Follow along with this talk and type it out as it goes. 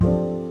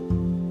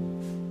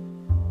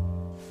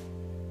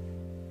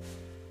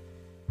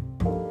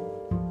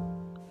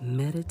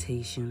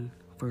meditation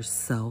for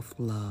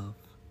self-love.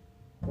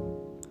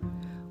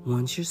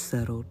 Once you're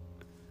settled,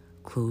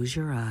 close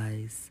your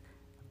eyes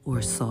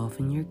or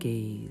soften your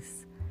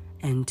gaze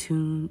and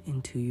tune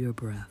into your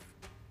breath.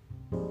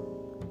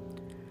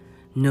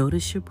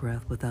 Notice your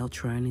breath without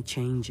trying to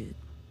change it.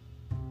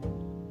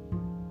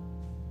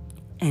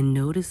 And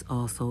notice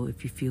also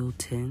if you feel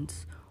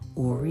tense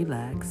or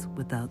relaxed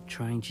without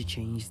trying to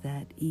change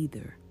that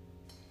either.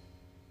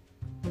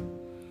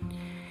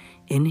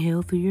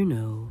 Inhale through your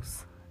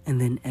nose and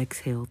then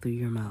exhale through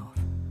your mouth.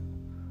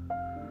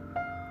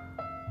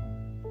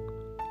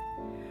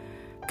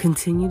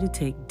 Continue to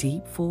take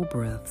deep, full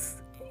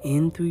breaths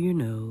in through your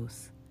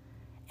nose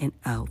and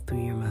out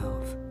through your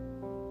mouth.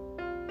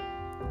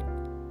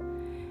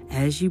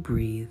 As you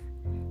breathe,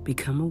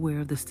 become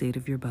aware of the state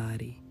of your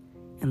body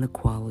and the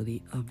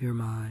quality of your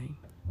mind.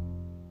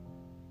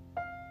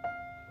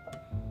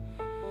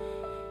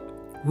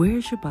 Where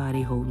is your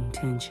body holding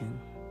tension?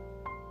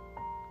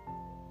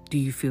 Do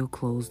you feel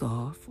closed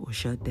off or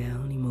shut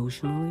down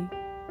emotionally?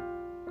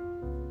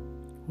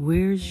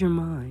 Where is your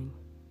mind?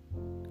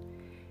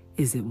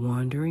 Is it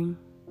wandering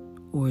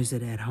or is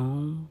it at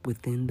home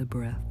within the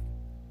breath?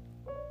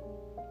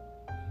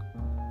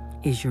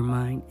 Is your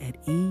mind at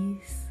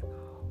ease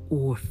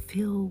or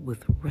filled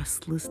with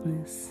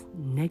restlessness,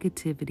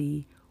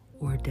 negativity,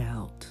 or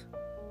doubt?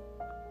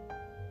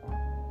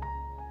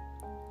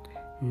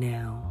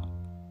 Now,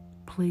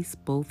 place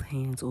both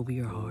hands over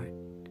your heart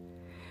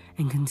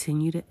and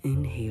continue to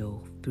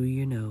inhale through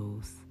your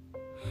nose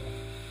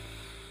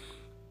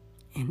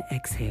and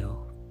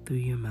exhale through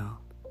your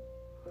mouth.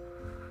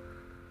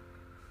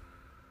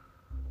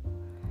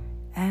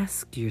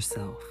 Ask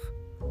yourself,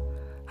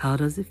 how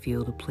does it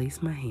feel to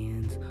place my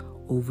hands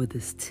over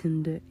this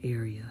tender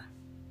area?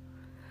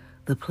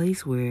 The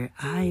place where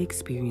I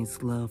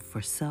experience love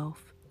for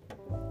self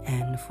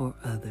and for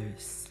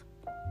others.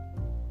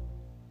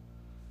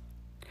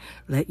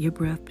 Let your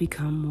breath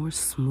become more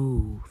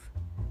smooth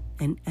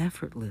and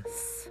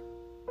effortless.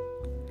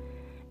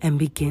 And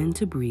begin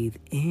to breathe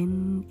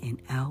in and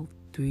out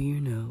through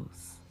your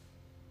nose.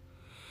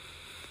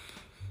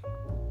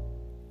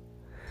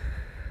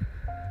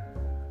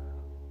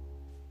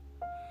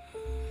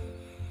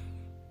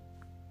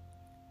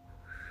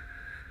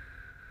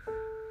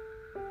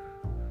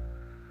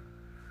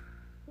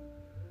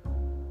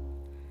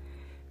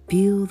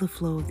 Feel the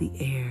flow of the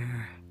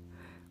air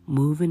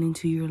moving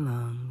into your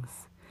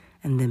lungs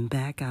and then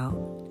back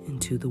out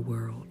into the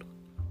world.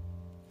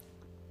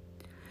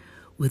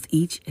 With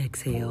each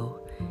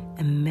exhale,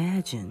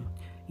 imagine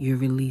you're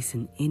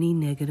releasing any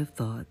negative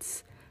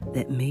thoughts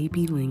that may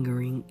be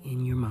lingering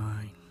in your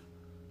mind.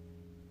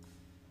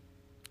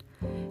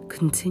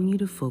 Continue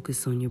to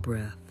focus on your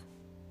breath.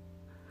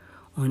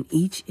 On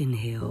each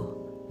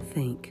inhale,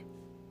 think,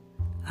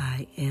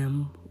 I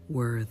am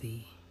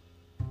worthy.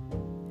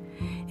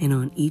 And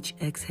on each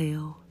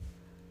exhale,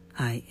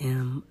 I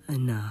am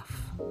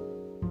enough.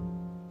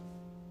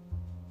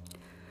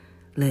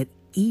 Let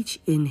each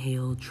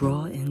inhale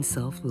draw in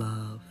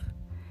self-love,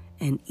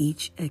 and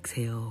each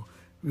exhale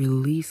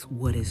release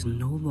what is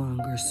no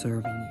longer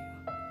serving you.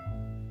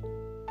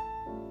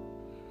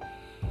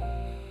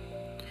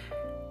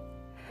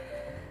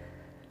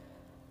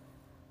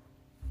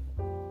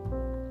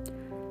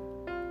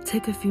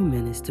 Take a few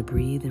minutes to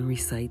breathe and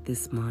recite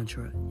this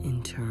mantra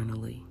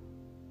internally.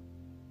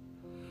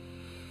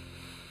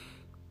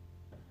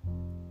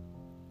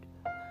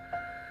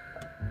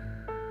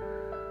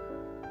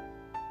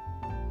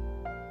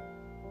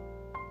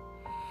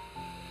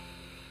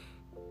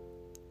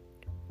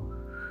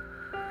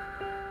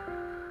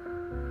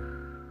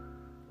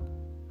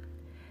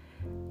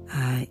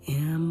 I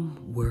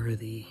am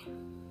worthy.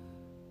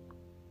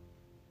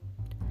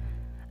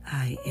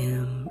 I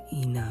am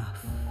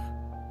enough.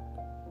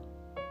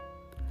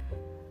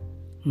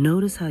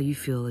 Notice how you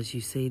feel as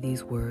you say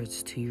these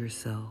words to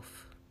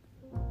yourself.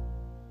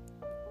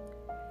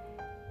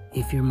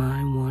 If your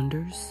mind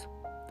wanders,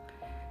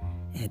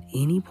 at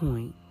any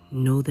point,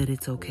 know that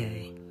it's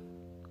okay.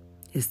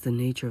 It's the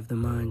nature of the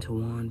mind to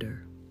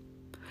wander.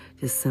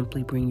 Just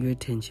simply bring your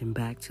attention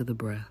back to the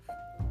breath.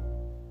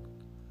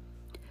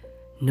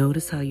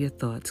 Notice how your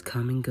thoughts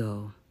come and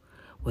go,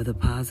 whether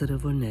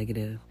positive or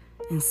negative,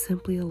 and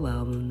simply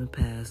allow them to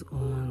pass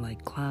on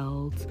like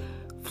clouds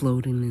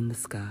floating in the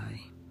sky.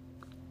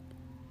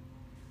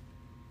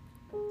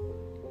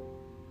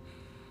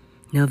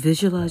 Now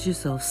visualize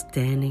yourself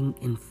standing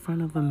in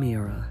front of a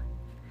mirror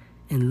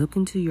and look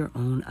into your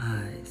own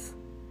eyes.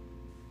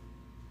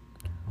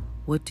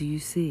 What do you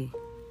see?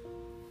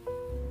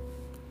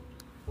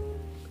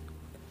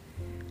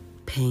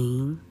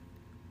 Pain,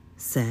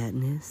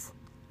 sadness,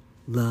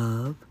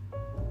 love,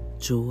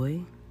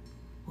 joy,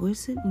 or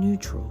is it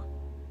neutral?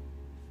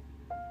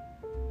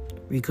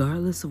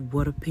 Regardless of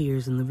what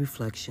appears in the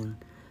reflection,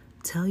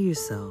 tell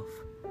yourself,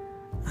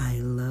 I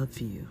love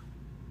you.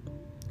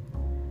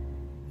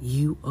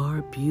 You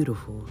are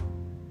beautiful,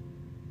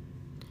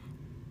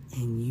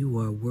 and you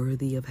are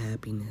worthy of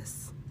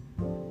happiness.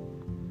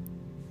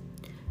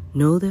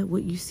 Know that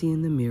what you see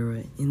in the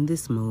mirror in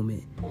this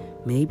moment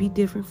may be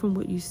different from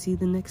what you see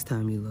the next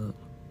time you look.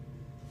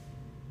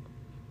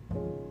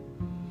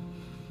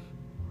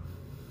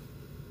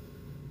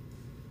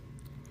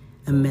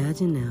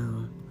 Imagine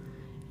now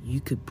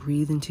you could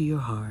breathe into your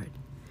heart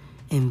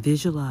and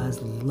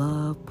visualize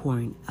love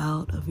pouring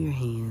out of your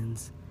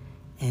hands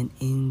and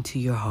into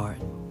your heart.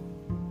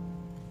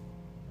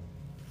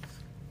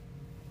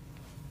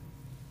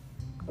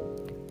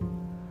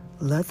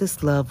 Let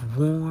this love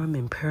warm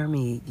and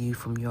permeate you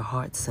from your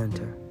heart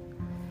center,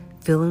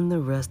 filling the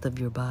rest of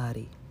your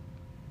body.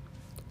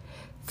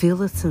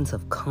 Feel a sense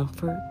of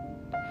comfort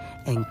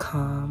and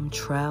calm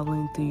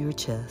traveling through your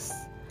chest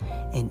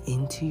and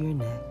into your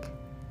neck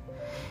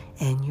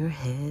and your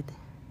head,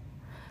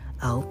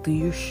 out through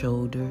your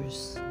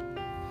shoulders,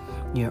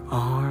 your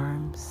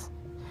arms,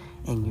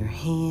 and your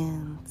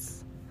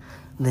hands,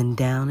 then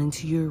down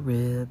into your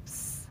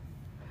ribs,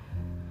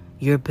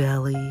 your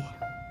belly,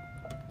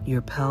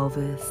 your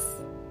pelvis,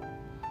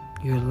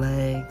 your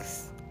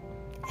legs,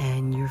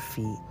 and your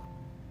feet.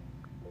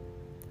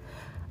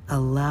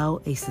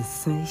 Allow a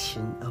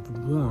sensation of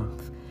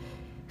warmth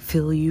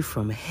fill you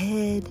from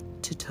head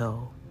to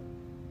toe.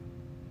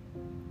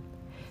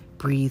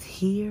 Breathe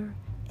here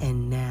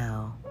and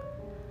now.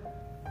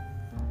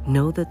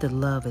 Know that the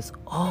love is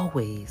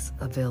always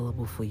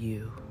available for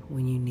you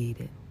when you need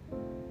it.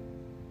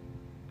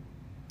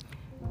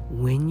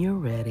 When you're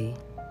ready,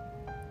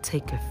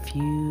 take a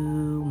few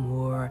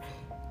more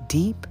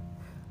deep,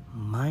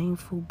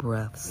 mindful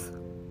breaths.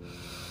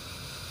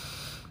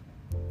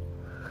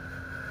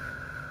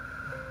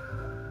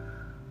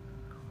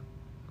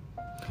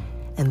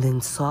 And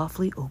then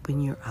softly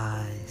open your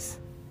eyes.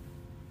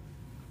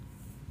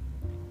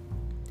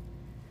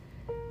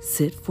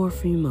 Sit for a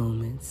few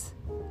moments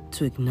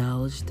to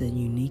acknowledge the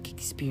unique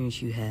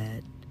experience you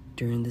had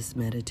during this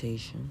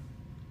meditation.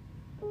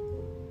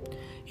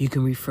 You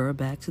can refer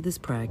back to this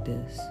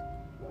practice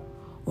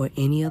or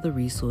any other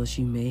resource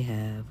you may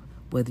have.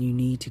 Whether you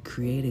need to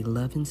create a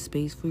loving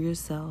space for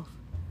yourself,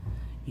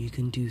 you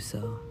can do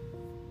so.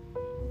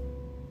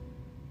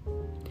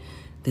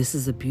 This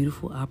is a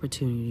beautiful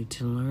opportunity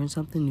to learn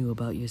something new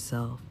about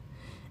yourself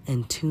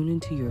and tune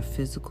into your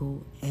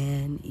physical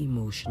and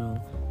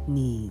emotional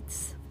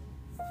needs.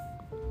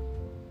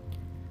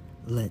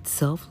 Let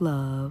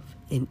self-love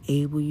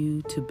enable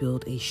you to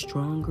build a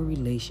stronger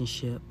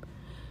relationship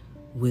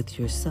with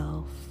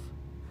yourself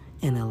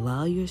and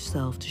allow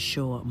yourself to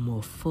show up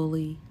more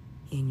fully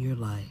in your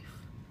life.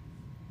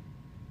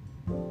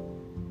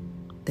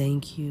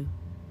 Thank you.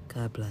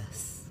 God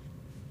bless.